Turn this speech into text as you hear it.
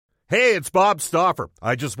Hey, it's Bob Stauffer.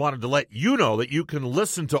 I just wanted to let you know that you can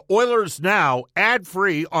listen to Oilers Now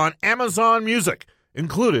ad-free on Amazon Music,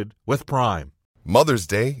 included with Prime. Mother's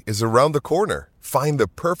Day is around the corner. Find the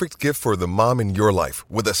perfect gift for the mom in your life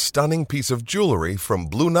with a stunning piece of jewelry from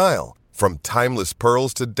Blue Nile. From timeless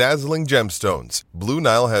pearls to dazzling gemstones, Blue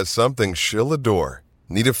Nile has something she'll adore.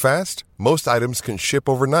 Need it fast? Most items can ship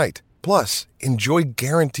overnight. Plus, enjoy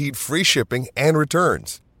guaranteed free shipping and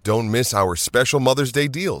returns. Don't miss our special Mother's Day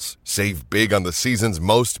deals. Save big on the season's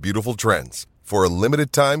most beautiful trends. For a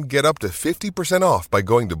limited time, get up to 50% off by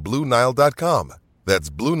going to BlueNile.com. That's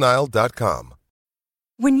BlueNile.com.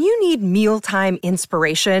 When you need mealtime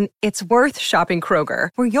inspiration, it's worth shopping Kroger,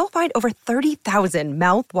 where you'll find over 30,000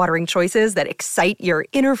 mouth-watering choices that excite your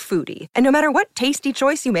inner foodie. And no matter what tasty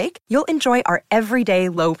choice you make, you'll enjoy our everyday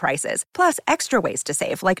low prices, plus extra ways to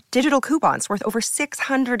save, like digital coupons worth over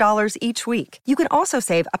 $600 each week. You can also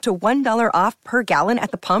save up to $1 off per gallon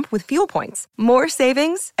at the pump with fuel points. More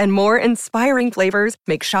savings and more inspiring flavors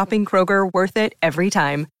make shopping Kroger worth it every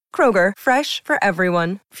time. Kroger, fresh for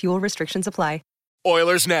everyone. Fuel restrictions apply.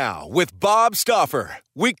 Oilers Now with Bob Stauffer.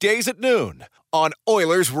 Weekdays at noon on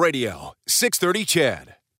Oilers Radio, 630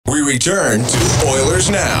 CHED. We return to Oilers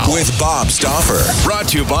Now with Bob Stauffer. Brought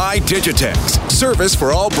to you by Digitex. Service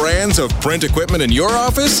for all brands of print equipment in your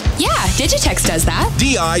office? Yeah, Digitex does that.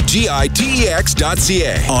 Digitex.ca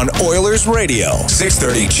on Oilers Radio,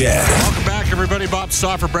 630 CHED. Welcome back, everybody. Bob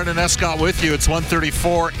Stauffer, Brendan Escott with you. It's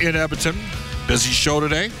 1:34 in Edmonton. Busy show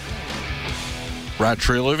today. Brad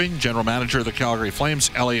Treliving, General Manager of the Calgary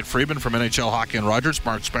Flames. Elliot Friedman from NHL Hockey and Rogers.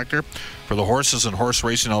 Mark Spector for the Horses and Horse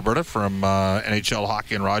Racing Alberta from NHL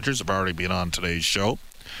Hockey and Rogers have already been on today's show.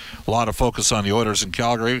 A lot of focus on the Oilers in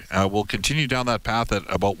Calgary. We'll continue down that path at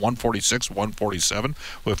about 1:46, 1:47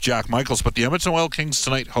 with Jack Michaels. But the Edmonton Oil Kings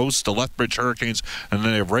tonight host the Lethbridge Hurricanes, and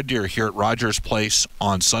then they have Red Deer here at Rogers Place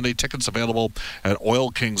on Sunday. Tickets available at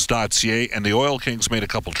oilkings.ca. And the Oil Kings made a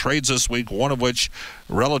couple trades this week, one of which,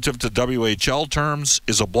 relative to WHL terms,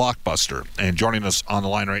 is a blockbuster. And joining us on the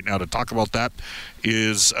line right now to talk about that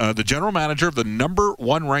is the general manager of the number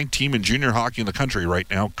one ranked team in junior hockey in the country right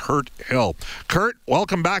now, Kurt Hill. Kurt,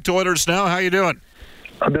 welcome back to Oilers Now. How you doing?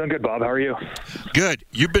 I'm doing good, Bob. How are you? Good.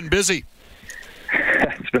 You've been busy.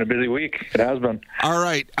 It's been a busy week. It has been. All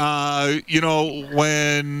right.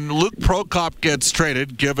 When Luke Prokop gets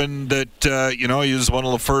traded, given that, he was one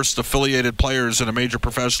of the first affiliated players in a major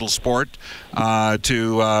professional sport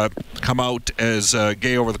to come out as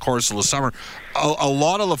gay over the course of the summer, a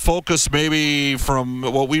lot of the focus maybe from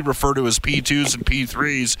what we refer to as P2s and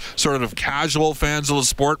P3s, sort of casual fans of the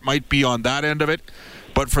sport, might be on that end of it.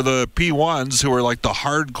 But for the P1s, who are like the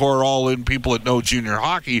hardcore all-in people that know junior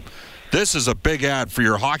hockey, this is a big ad for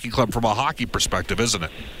your hockey club from a hockey perspective, isn't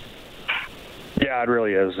it? Yeah, it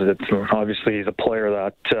really is. It's obviously he's a player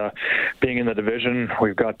that, being in the division,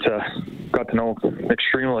 we've got to know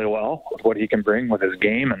extremely well what he can bring with his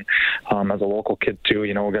game, and as a local kid too,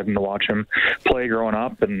 getting to watch him play growing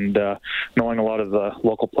up, and knowing a lot of the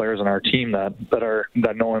local players on our team that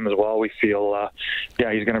know him as well. We feel,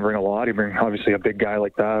 he's going to bring a lot. He brings obviously a big guy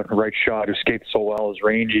like that, a right shot who skates so well, is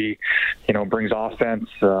rangy, brings offense.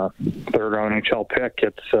 Third round NHL pick.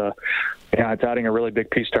 It's adding a really big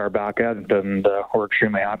piece to our back end, and we're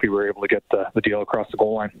extremely happy we were able to get the deal across the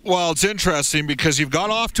goal line. Well, it's interesting because you've gone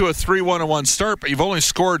off to a 3-1-1 start, but you've only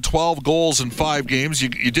scored 12 goals in 5 games.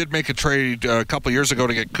 You did make a trade a couple of years ago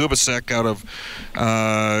to get Kubasek out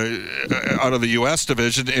of the U.S.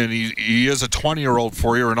 division, and he is a 20-year-old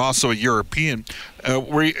for you and also a European.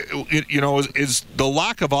 Is the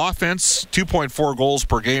lack of offense, 2.4 goals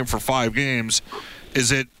per game for 5 games,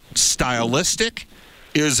 is it stylistic?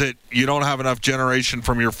 Is it you don't have enough generation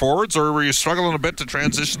from your forwards, or were you struggling a bit to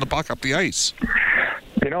transition the puck up the ice?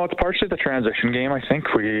 It's partially the transition game. I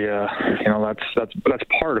think we, that's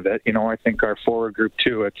part of it. I think our forward group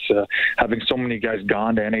too. It's having so many guys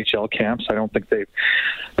gone to NHL camps. I don't think they've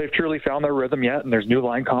truly found their rhythm yet. And there's new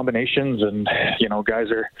line combinations, and guys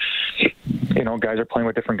are playing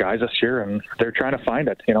with different guys this year, and they're trying to find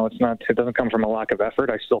it. It doesn't come from a lack of effort.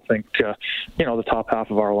 I still think the top half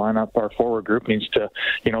of our lineup, our forward group, needs to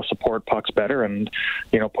support pucks better and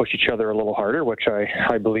push each other a little harder, which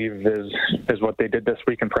I believe is what they did this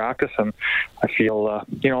week in practice, and I feel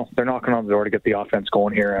they're knocking on the door to get the offense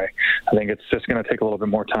going here. I think it's just going to take a little bit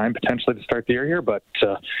more time potentially to start the year here, but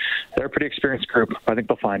they're a pretty experienced group. I think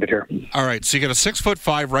they'll find it here. All right, so you got a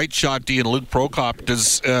 6'5" right shot D and Luke Prokop.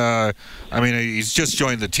 He's just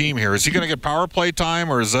joined the team here. Is he going to get power play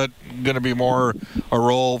time, or is that going to be more a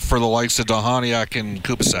role for the likes of Dohaniak and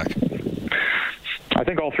Kubasek? I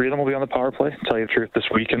think all three of them will be on the power play, to tell you the truth, this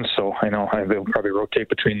weekend. So I know they'll probably rotate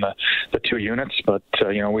between the two units, but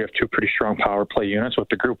we have two pretty strong power play units with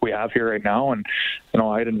the group we have here right now, and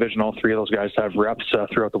I'd envision all three of those guys to have reps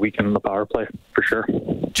throughout the weekend in the power play for sure.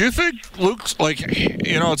 Do you think Luke's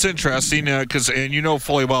it's interesting because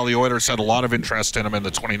fully well the Oilers had a lot of interest in him in the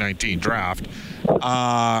 2019 draft,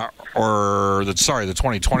 the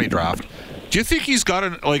 2020 draft. Do you think he's got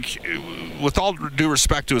with all due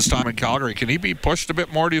respect to his time in Calgary, can he be pushed a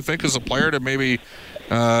bit more, do you think, as a player to maybe, you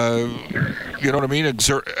know what I mean?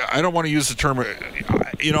 I don't want to use the term,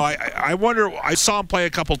 I wonder, I saw him play a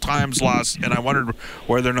couple times and I wondered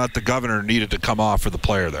whether or not the governor needed to come off for the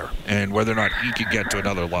player there and whether or not he could get to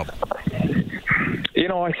another level.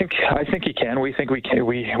 I think he can. We think we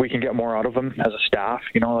can get more out of him as a staff.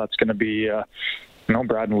 That's going to be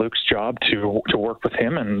Brad and Luke's job to work with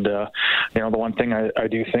him. And, the one thing I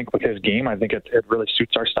do think with his game, I think it really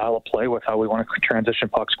suits our style of play with how we want to transition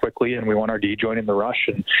pucks quickly, and we want our D joining the rush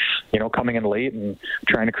and, coming in late and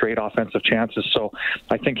trying to create offensive chances. So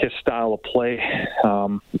I think his style of play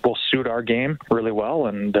will suit our game really well.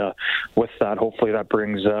 And with that, hopefully that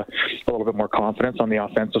brings a little bit more confidence on the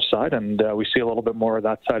offensive side. And we see a little bit more of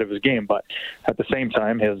that side of his game. But at the same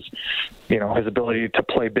time, his ability to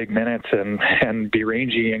play big minutes and be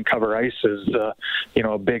rangy and cover ice is,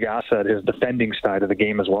 a big asset. His defending side of the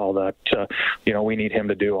game as well that, we need him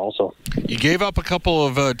to do also. You gave up a couple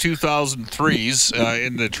of 2003s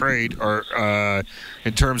in the trade, or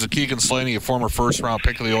in terms of Keegan Slaney, a former first-round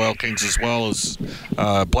pick of the Oil Kings, as well as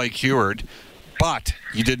Blake Heward. But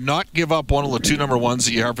you did not give up one of the two number ones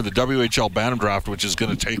that you have for the WHL Bantam Draft, which is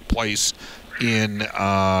going to take place in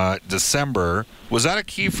December. Was that a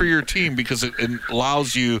key for your team because it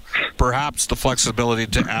allows you perhaps the flexibility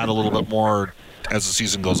to add a little bit more as the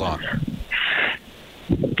season goes on?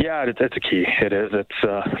 Yeah, it's a key. It is. It's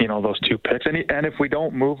those two picks, and if we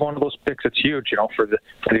don't move one of those picks, it's huge. For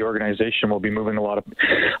the organization, we'll be moving a lot of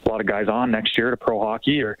guys on next year to pro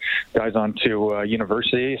hockey or guys on to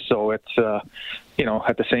university. So it's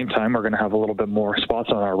at the same time, we're going to have a little bit more spots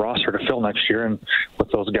on our roster to fill next year, and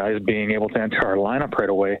with those guys being able to enter our lineup right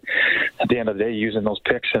away, at the end of the day, using those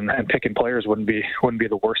picks and picking players wouldn't be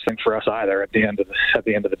the worst thing for us either. At the end of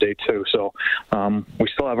the day too. So we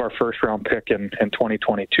still have our first round pick in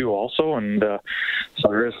 2022 also, and so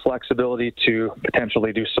there is flexibility to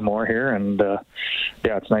potentially do some more here. And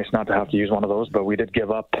it's nice not to have to use one of those, but we did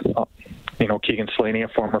give up. Keegan Slaney, a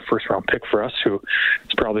former first-round pick for us, who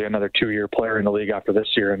is probably another 2-year player in the league after this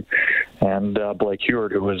year, and Blake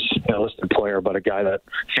Heward, who was a listed player, but a guy that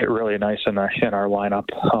fit really nice in our lineup.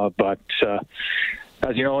 But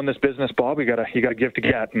as you know, in this business, Bob, you got to give to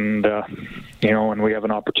get, and and we have an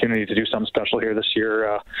opportunity to do something special here this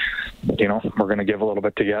year. We're going to give a little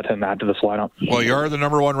bit to get and add to this lineup. Well, you are the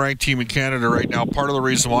number one ranked team in Canada right now. Part of the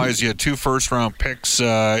reason why is you had 2 first-round picks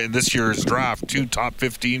in this year's draft, 2 top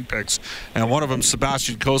 15 picks, and one of them,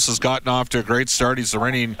 Sebastian Cossa, has gotten off to a great start. He's the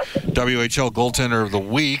reigning WHL goaltender of the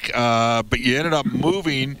week, but you ended up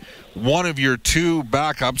moving one of your 2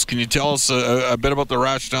 backups. Can you tell us a bit about the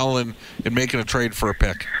rationale in making a trade for a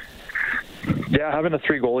pick? Yeah, having the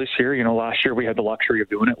 3 goalies here, last year we had the luxury of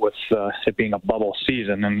doing it with it being a bubble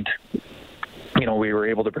season, and we were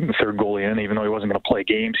able to bring the 3rd goalie in, even though he wasn't going to play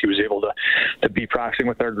games. He was able to be practicing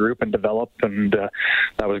with our group and develop, and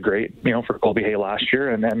that was great, for Colby Hay last year.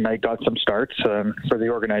 And then I got some starts for the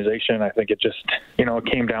organization. I think it just, it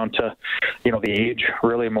came down to, the age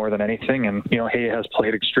really more than anything. And, Hay has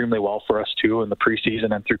played extremely well for us too in the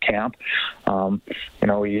preseason and through camp.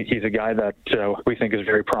 He's a guy that we think is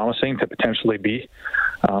very promising to potentially be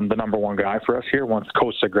the number 1 guy for us here once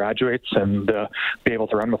Cossa graduates and be able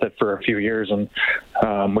to run with it for a few years. And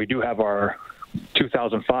we do have our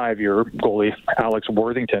 2005-year goalie Alex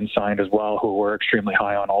Worthington signed as well, who we're extremely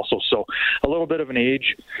high on also. So a little bit of an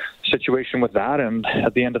age situation with that. And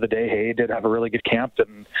at the end of the day, Hay did have a really good camp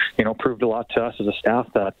and, proved a lot to us as a staff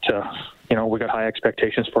that, we got high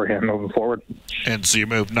expectations for him moving forward. And so you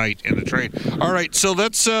moved Knight in the trade. All right, so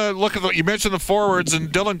let's look at you mentioned the forwards, and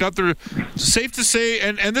Dylan Guenther, safe to say,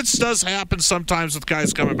 and this does happen sometimes with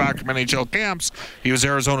guys coming back from NHL camps. He was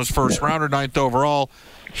Arizona's first rounder, 9th overall.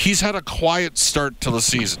 He's had a quiet start to the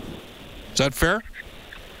season. Is that fair?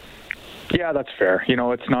 Yeah, that's fair.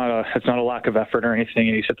 It's not a lack of effort or anything,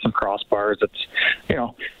 and he's hit some crossbars. It's,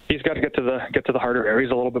 he's he's got to get to the harder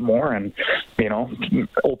areas a little bit more, and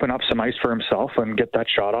open up some ice for himself and get that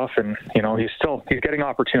shot off. And he's getting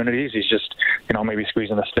opportunities. He's just maybe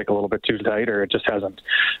squeezing the stick a little bit too tight, or it just hasn't,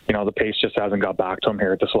 the pace just hasn't got back to him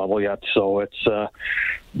here at this level yet. So it's a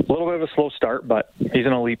little bit of a slow start, but he's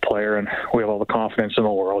an elite player, and we have all the confidence in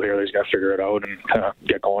the world here that he's got to figure it out and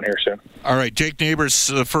get going here soon. All right, Jake Neighbors,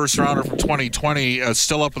 the first rounder from 2020,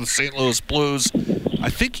 still up with the St. Louis Blues. I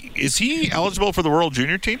think, is he eligible for the World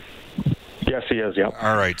Junior team? Yes, he is, yep.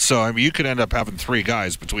 All right, so you could end up having three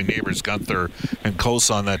guys between Neighbors, Gunther, and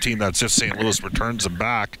Kosa on that team. That's if St. Louis returns them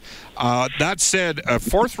back. That said, a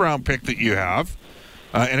fourth-round pick that you have,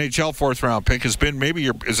 NHL fourth-round pick, has been maybe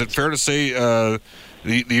is it fair to say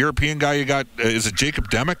the European guy you got, is it Jacob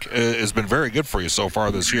Demek, has been very good for you so far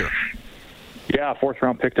this year? Yeah,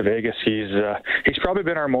 fourth-round pick to Vegas. He's probably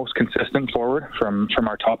been our most consistent forward from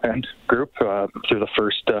our top-end group through the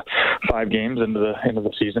first 5 games into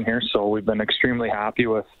the season here. So we've been extremely happy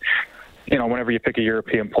with. Whenever you pick a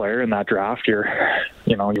European player in that draft, you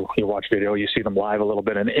watch video, you see them live a little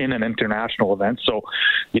bit in an international event. So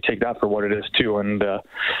you take that for what it is too. And,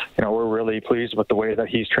 we're really pleased with the way that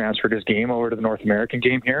he's transferred his game over to the North American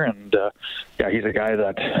game here. And, he's a guy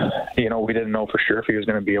that, we didn't know for sure if he was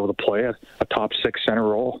going to be able to play a top 6 center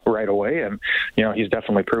role right away. And, he's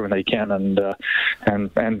definitely proven that he can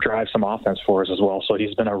and drive some offense for us as well. So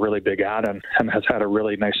he's been a really big add and has had a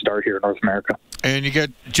really nice start here in North America. And you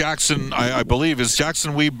get Jackson, I believe, is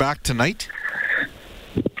Jackson Weeb back tonight?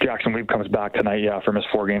 Jackson Weeb comes back tonight, from his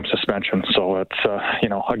 4-game suspension. So it's,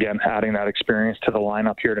 again, adding that experience to the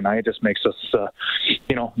lineup here tonight just makes us,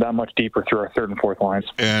 that much deeper through our third and fourth lines.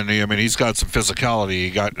 And, he's got some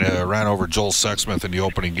physicality. He ran over Joel Sexsmith in the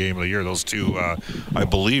opening game of the year. Those two, I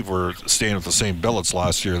believe, were staying with the same billets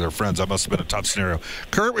last year. They're friends. That must have been a tough scenario.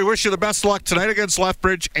 Kurt, we wish you the best of luck tonight against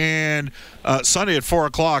Lethbridge, and Sunday at 4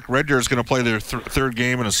 o'clock, Red Deer is going to play their third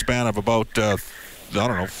game in a span of about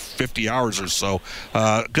 50 hours or so.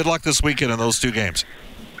 Good luck this weekend in those 2 games.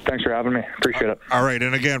 Thanks for having me. Appreciate it. All right,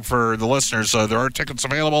 and again, for the listeners, there are tickets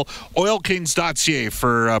available. OilKings.ca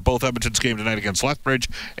for both Edmonton's game tonight against Lethbridge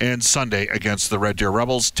and Sunday against the Red Deer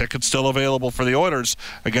Rebels. Tickets still available for the Oilers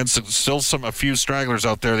against a few stragglers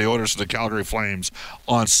out there, the Oilers and the Calgary Flames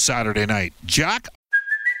on Saturday night. Jack?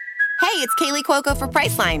 Hey, it's Kaylee Cuoco for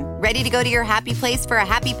Priceline. Ready to go to your happy place for a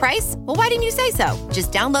happy price? Well, why didn't you say so?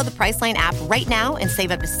 Just download the Priceline app right now and save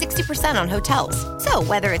up to 60% on hotels. So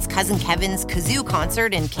whether it's Cousin Kevin's Kazoo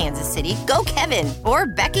Concert in Kansas City, go Kevin, or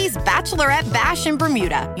Becky's Bachelorette Bash in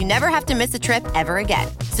Bermuda, you never have to miss a trip ever again.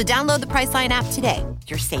 So download the Priceline app today.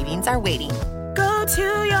 Your savings are waiting. Go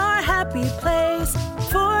to your happy place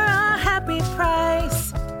for a happy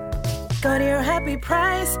price. Go to your happy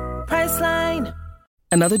price, Priceline.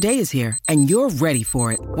 Another day is here, and you're ready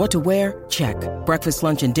for it. What to wear? Check. Breakfast,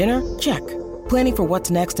 lunch, and dinner? Check. Planning for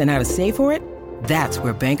what's next and how to save for it? That's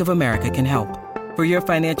where Bank of America can help. For your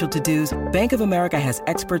financial to-dos, Bank of America has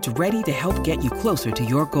experts ready to help get you closer to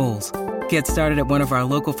your goals. Get started at one of our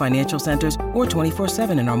local financial centers or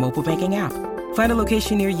 24/7 in our mobile banking app. Find a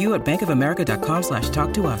location near you at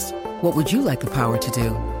bankofamerica.com/talktous. What would you like the power to do?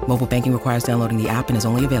 Mobile banking requires downloading the app and is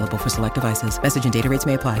only available for select devices. Message and data rates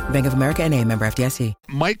may apply. Bank of America NA, member FDIC.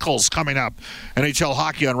 Michael's coming up. NHL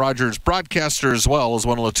hockey on Rogers broadcaster as well as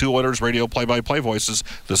one of the 2 Oilers radio play-by-play voices.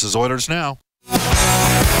 This is Oilers Now.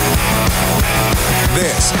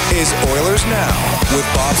 This is Oilers Now with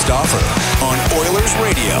Bob Stauffer on Oilers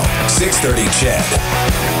Radio, 630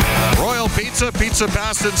 CHED. Royal Pizza, Pizza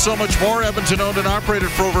Past, and so much more. Edmonton owned and operated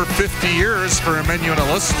for over 50 years. For a menu and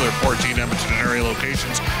a list of their 14 Edmonton area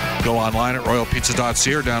locations, go online at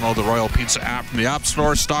royalpizza.ca or download the Royal Pizza app from the App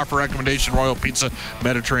Store. Stauffer recommendation, Royal Pizza,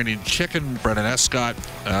 Mediterranean Chicken. Brendan Escott.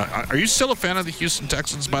 Are you still a fan of the Houston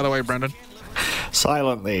Texans, by the way, Brendan?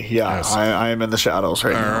 Silently, yeah. Yes. I am in the shadows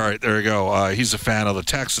right now. All right, there you go. He's a fan of the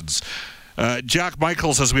Texans. Jack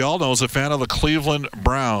Michaels, as we all know, is a fan of the Cleveland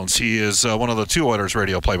Browns. He is one of the 2 Oilers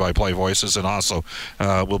radio play-by-play voices, and also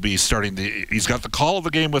will be starting he's got the call of the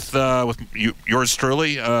game with yours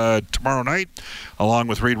truly tomorrow night, along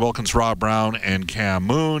with Reed Wilkins, Rob Brown, and Cam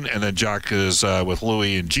Moon. And then Jack is with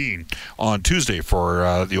Louie and Gene on Tuesday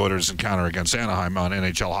for the Oilers encounter against Anaheim on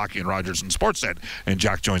NHL Hockey and Rogers and Sportsnet. And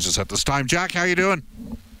Jack joins us at this time. Jack, how you doing?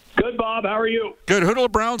 Good, Bob. How are you? Good. Who do the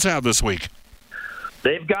Browns have this week?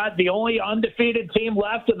 They've got the only undefeated team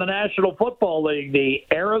left in the National Football League, the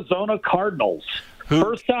Arizona Cardinals.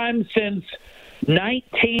 First time since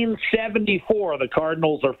 1974, the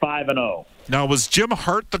Cardinals are 5-0. Now, was Jim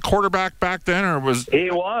Hart the quarterback back then, or was he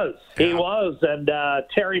was? Yeah. He was, and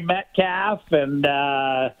Terry Metcalf and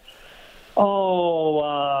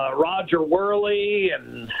Roger Worley,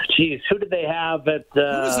 and who did they have at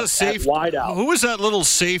wideout? Who was that little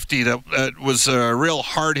safety that was a real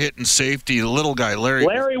hard-hitting safety, the little guy,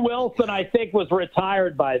 Larry Wilson, I think, was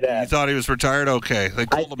retired by then. You thought he was retired? Okay. They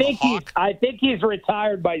called him the Hawk? I think he's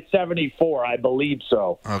retired by 74. I believe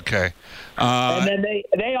so. Okay. And then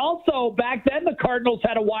they also, back then, the Cardinals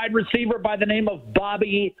had a wide receiver by the name of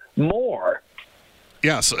Bobby Moore.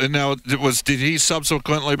 Yes, and now did he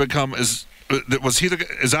subsequently become is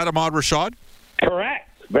that Ahmad Rashad? Correct.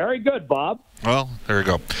 Very good, Bob. Well, there you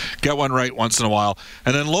go. Get one right once in a while.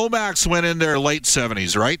 And then Lomax went in there late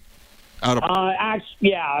 70s, right? Even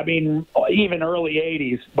early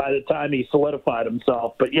 80s by the time he solidified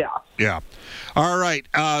himself, but yeah. Yeah. All right.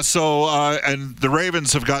 And the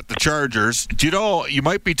Ravens have got the Chargers. Do you know, you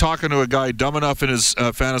might be talking to a guy dumb enough in his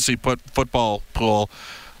fantasy football pool.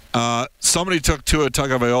 Somebody took Tua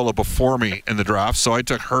Tagovailoa before me in the draft, so I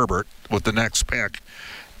took Herbert with the next pick.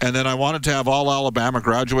 And then I wanted to have all Alabama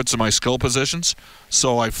graduates in my skill positions,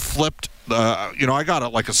 so I flipped. I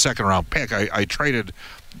got like a second-round pick. I traded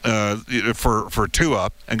for Tua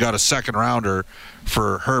and got a second-rounder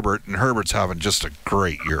for Herbert, and Herbert's having just a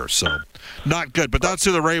great year. So not good, but that's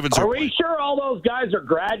who the Ravens are. Are we sure all those guys are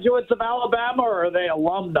graduates of Alabama, or are they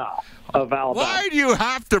alumni of Alabama? Why do you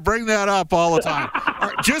have to bring that up all the time?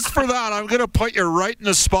 Right, just for that, I'm going to put you right in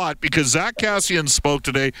the spot because Zach Cassian spoke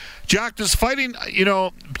today. Jack, this fighting,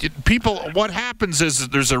 people, what happens is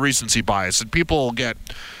that there's a recency bias, and people get...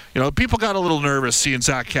 people got a little nervous seeing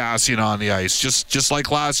Zach Cassian on the ice, just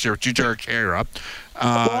like last year with Jujhar Khaira.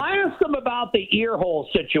 Well, I asked him about the ear hole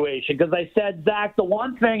situation because I said, Zach, the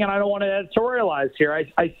one thing, and I don't want to editorialize here,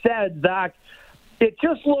 I said, Zach, it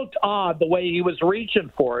just looked odd the way he was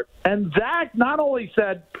reaching for it. And Zach not only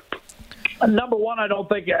said, number one, I don't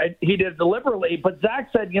think he did it deliberately, but Zach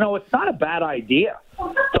said, it's not a bad idea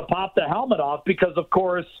to pop the helmet off because, of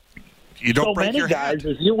course, you don't so break many your guys,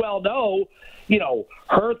 hand. as you well know,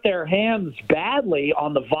 hurt their hands badly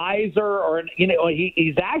on the visor, or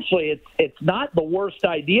he's actually it's not the worst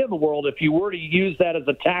idea in the world if you were to use that as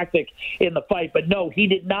a tactic in the fight. But no, he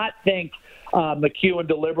did not think McEwen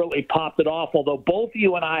deliberately popped it off. Although both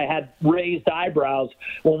you and I had raised eyebrows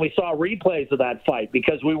when we saw replays of that fight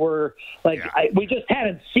because we were like, we just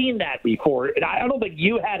hadn't seen that before. And I don't think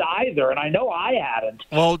you had either, and I know I hadn't.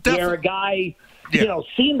 Well, where a guy.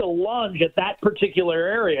 Seemed to lunge at that particular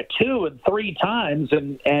area 2 and 3 times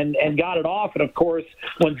and got it off. And, of course,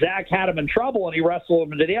 when Zach had him in trouble and he wrestled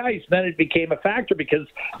him into the ice, then it became a factor because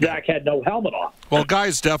Zach had no helmet on. Well,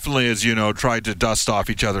 guys definitely, as you know, tried to dust off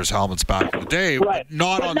each other's helmets back in the day. Right. But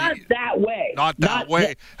not that way. Not that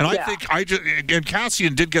way. And I think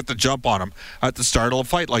Cassian did get the jump on him at the start of the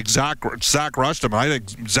fight. Like Zach rushed him. And I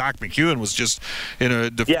think Zach McEwen was just in a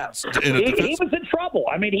defense. He was in trouble.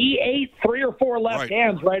 I mean, he ate 3 or 4 left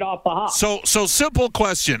hands right off the hop. So simple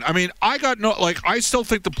question. I mean, I still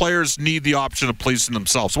think the players need the option of policing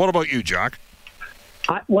themselves. What about you, Jack?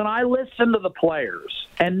 When I listen to the players,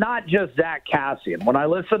 and not just Zach Cassian, when I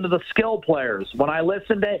listen to the skill players, when I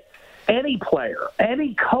listen to any player,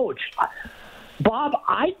 any coach, Bob,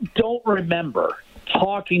 I don't remember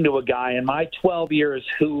talking to a guy in my 12 years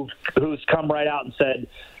who's come right out and said,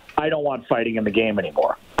 I don't want fighting in the game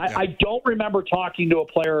anymore. I don't remember talking to a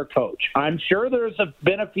player or coach. I'm sure there's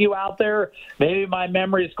been a few out there. Maybe my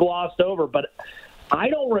memory's glossed over, but I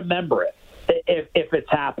don't remember it if it's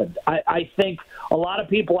happened. I think a lot of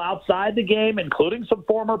people outside the game, including some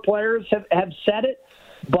former players, have said it,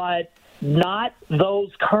 but not those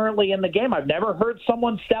currently in the game. I've never heard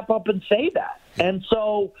someone step up and say that. And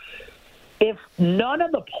so if none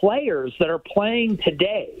of the players that are playing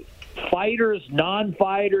today, fighters,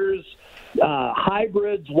 non-fighters,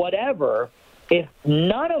 hybrids, whatever, if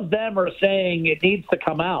none of them are saying it needs to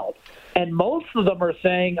come out, and most of them are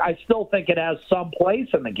saying, I still think it has some place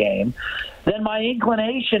in the game, then my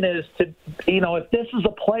inclination is to, if this is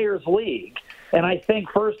a players' league, and I think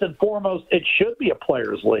first and foremost it should be a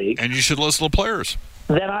players' league. And you should listen to players.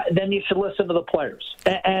 Then you should listen to the players.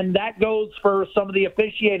 And that goes for some of the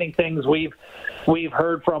officiating things we've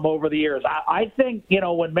heard from over the years. I think,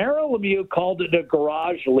 when Mario Lemieux called it a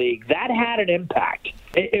garage league, that had an impact.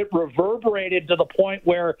 It reverberated to the point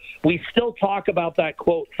where we still talk about that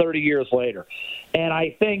quote 30 years later. And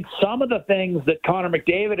I think some of the things that Connor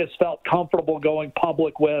McDavid has felt comfortable going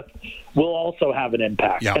public with will also have an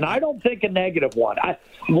impact. Yeah. And I don't think a negative one.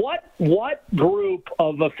 What group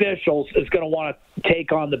of officials is going to want to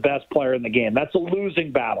take on the best player in the game? That's a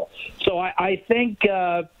losing battle. So I think,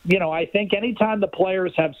 I think anytime the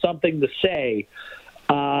players have something to say,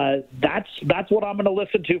 That's what I'm going to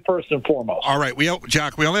listen to first and foremost. All right,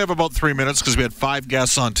 Jack, we only have about 3 minutes because we had 5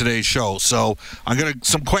 guests on today's show. So I'm going to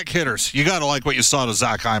some quick hitters. You got to like what you saw to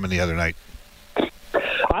Zach Hyman the other night.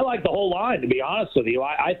 I like the whole line, to be honest with you.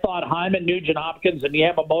 I thought Hyman, Nugent Hopkins, and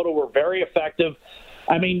Yamamoto were very effective.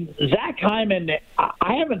 I mean, Zach Hyman,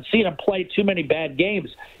 I haven't seen him play too many bad games.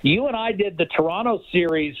 You and I did the Toronto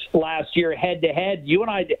series last year head-to-head. You and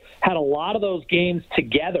I had a lot of those games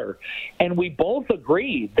together, and we both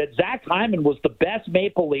agreed that Zach Hyman was the best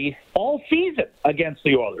Maple Leaf all season against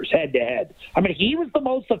the Oilers head-to-head. I mean, he was the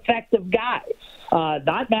most effective guy.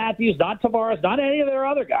 Not Matthews, not Tavares, not any of their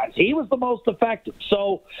other guys. He was the most effective.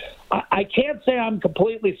 So I can't say I'm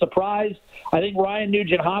completely surprised. I think Ryan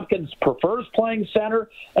Nugent-Hopkins prefers playing center.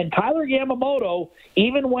 And Tyler Yamamoto,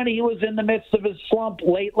 even when he was in the midst of his slump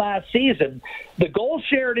late last season, the goal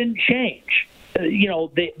share didn't change.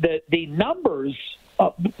 The numbers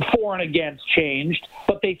for and against changed,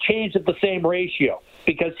 but they changed at the same ratio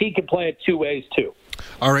because he can play it two ways too.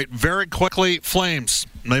 All right, very quickly, Flames.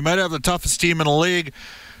 They might have the toughest team in the league.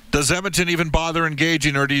 Does Edmonton even bother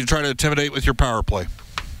engaging, or do you try to intimidate with your power play?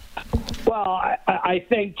 Well, I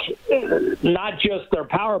think not just their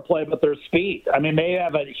power play, but their speed. I mean, they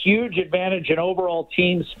have a huge advantage in overall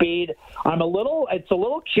team speed. It's a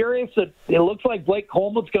little curious that it looks like Blake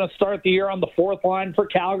Coleman's going to start the year on the fourth line for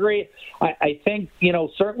Calgary. I think,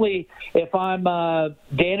 certainly if I'm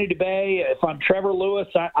Danny DeBay, if I'm Trevor Lewis,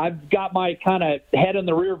 I've got my kind of head in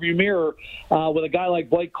the rearview mirror with a guy like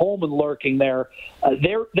Blake Coleman lurking there.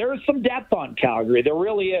 There is some depth on Calgary. There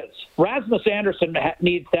really is. Rasmus Anderson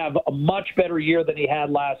needs to have a much better year than he had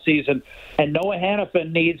last season, and Noah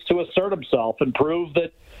Hanifin needs to assert himself and prove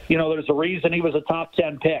that there's a reason he was a top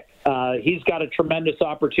 10 pick. He's got a tremendous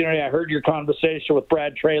opportunity. I heard your conversation with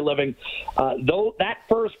Brad Treliving. Though that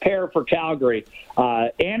first pair for Calgary,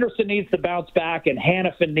 Anderson needs to bounce back, and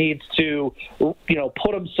Hanifin needs to,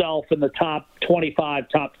 put himself in the top 25,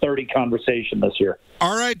 top 30 conversation this year.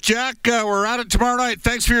 All right, Jack, we're at it tomorrow night.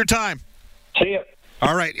 Thanks for your time. See you.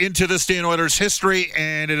 All right, into this day in Oilers history,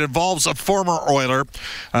 and it involves a former Oiler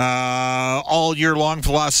all year long for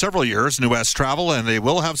the last several years, New West Travel, and they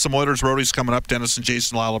will have some Oilers roadies coming up, Dennis and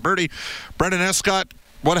Jason Laliberti. Brendan Escott,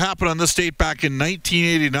 what happened on this date back in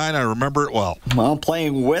 1989? I remember it well. Well,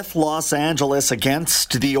 playing with Los Angeles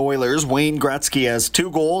against the Oilers, Wayne Gretzky has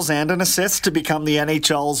 2 goals and an assist to become the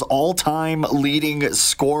NHL's all-time leading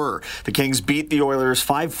scorer. The Kings beat the Oilers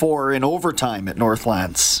 5-4 in overtime at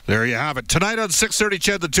Northlands. There you have it. Tonight on 6:30,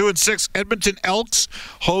 Chad, the 2-6 Edmonton Elks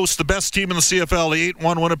host the best team in the CFL, the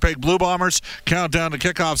 8-1 Winnipeg Blue Bombers. Countdown to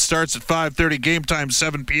kickoff starts at 5:30. Game time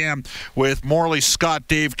 7 p.m. with Morley, Scott,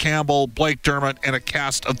 Dave Campbell, Blake Dermott, and a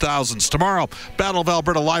cast of thousands. Tomorrow, Battle of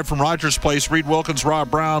Alberta live from Rogers Place. Reed Wilkins,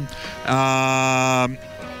 Rob Brown,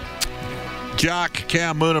 Jack,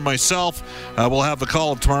 Cam Moon, and myself will have the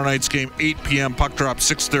call of tomorrow night's game, 8 p.m. Puck drop,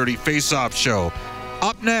 6:30 face-off show.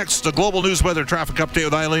 Up next, the Global News Weather Traffic Update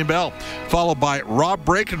with Eileen Bell, followed by Rob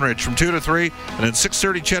Breckenridge from 2 to 3, and then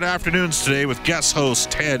 6:30 Chet Afternoons today with guest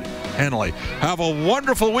host Ted Henley. Have a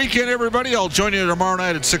wonderful weekend, everybody. I'll join you tomorrow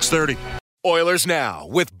night at 6:30. Oilers Now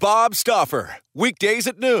with Bob Stauffer. Weekdays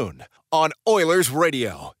at noon on Oilers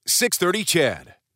Radio, 630 CHED.